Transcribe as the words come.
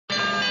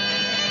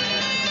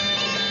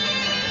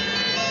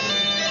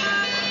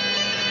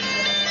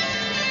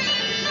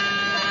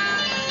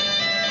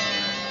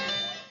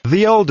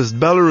The oldest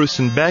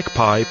Belarusian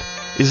bagpipe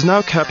is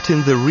now kept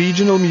in the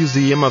regional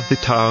museum of the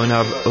town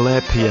of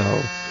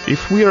Lepel.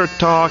 If we are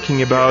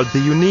talking about the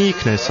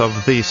uniqueness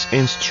of this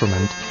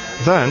instrument,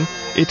 then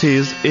it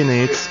is in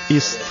its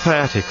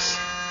aesthetics.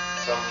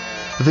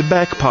 The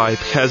bagpipe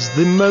has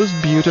the most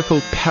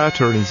beautiful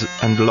patterns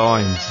and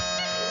lines.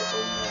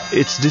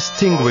 It's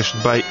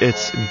distinguished by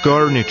its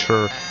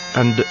garniture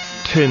and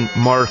tin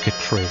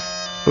marquetry.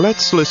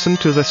 Let's listen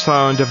to the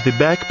sound of the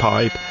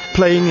bagpipe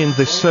playing in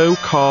the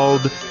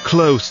so-called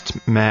closed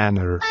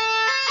manner.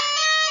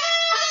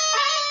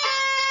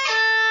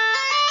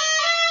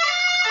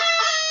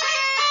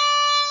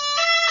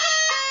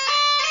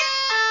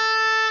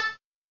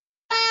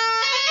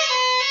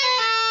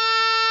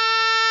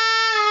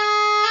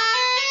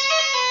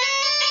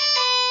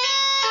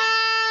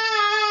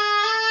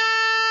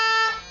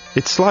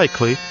 It's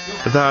likely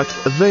that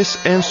this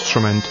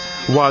instrument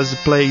was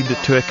played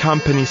to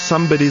accompany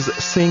somebody's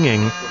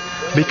singing,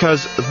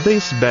 because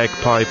this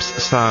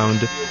bagpipe's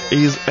sound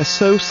is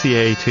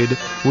associated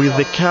with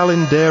the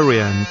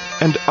calendarian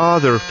and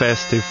other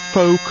festive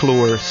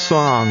folklore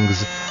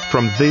songs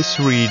from this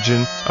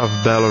region of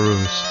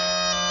Belarus.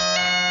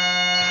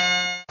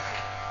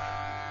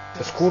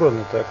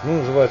 Скураны, так,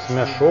 называется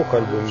мяшок,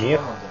 альбо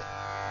мех.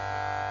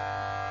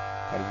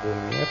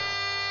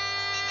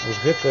 Вось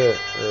гэтая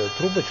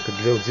трубачка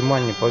для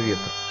ўздзімання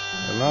паветра,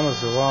 яна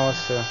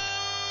называлася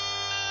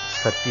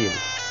сапель.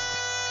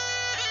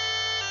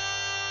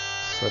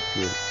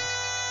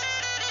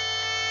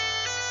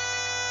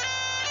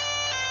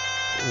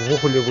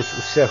 Увогуле вось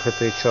уся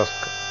гэтая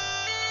частка,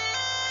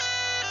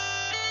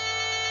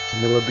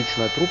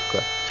 меладычная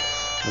трубка,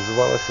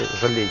 называлася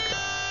жалейка.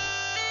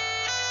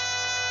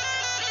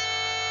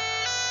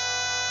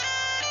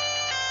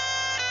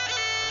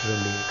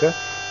 Жалейка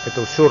 —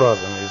 это все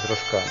разом и с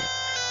рожками.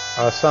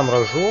 А сам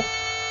рожок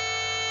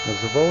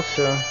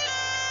назывался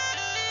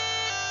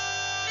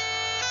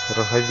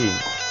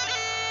роговень.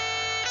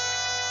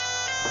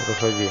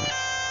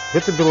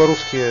 Это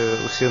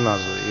белорусские все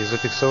назвы, и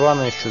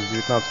зафиксованы еще с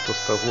 19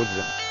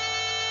 стагоддзя.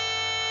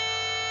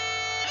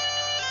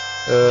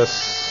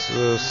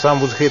 Сам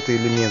вот гэты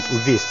элемент,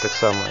 увесь так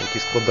само, які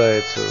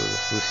складаецца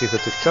з усіх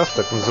гэтых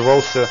частак,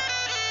 называўся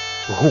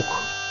гук.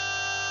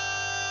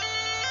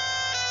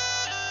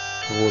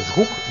 Вот,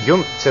 гук,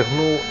 ён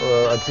цягнуў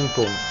один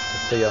тон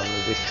постоянно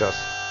весь час.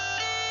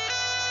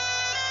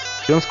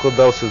 Ён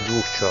складаўся з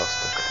двух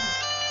частак.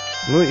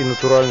 Ну і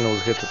натуральна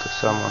вот гэта так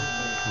само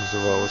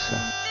называлася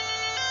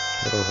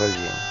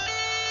роговень.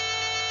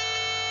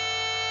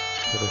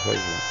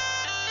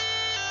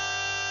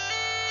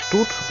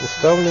 Тут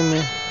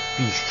уставлены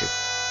пішчик.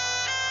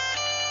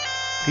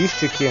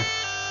 Пішчики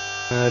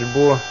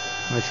альбо,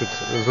 значит,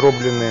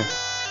 зроблены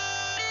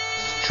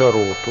з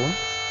чароту,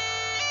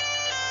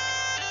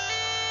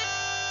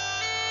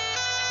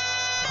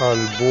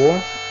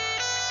 альбо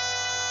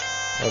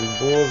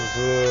з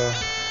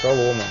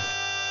соломи.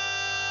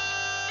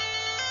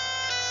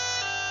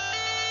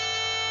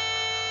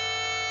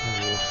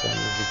 Вот сам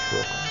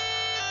язычок.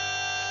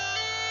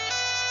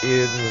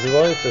 И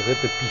называется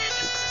это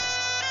пищик.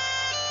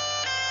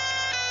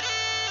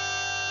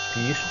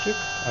 Пищик,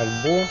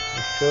 альбо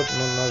еще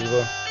одна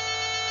назва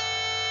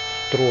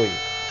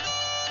строик.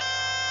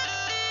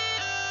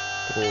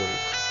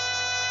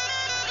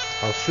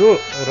 А все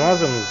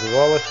разом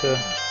называлось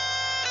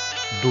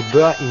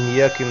дуда і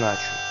ніяк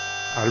іначе.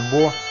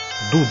 Альбо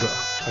дуда.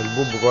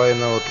 Альбо буває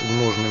навіть у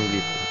множним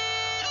ліку.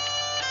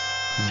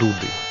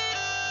 Дуди.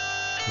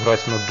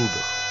 Грать на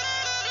дудах.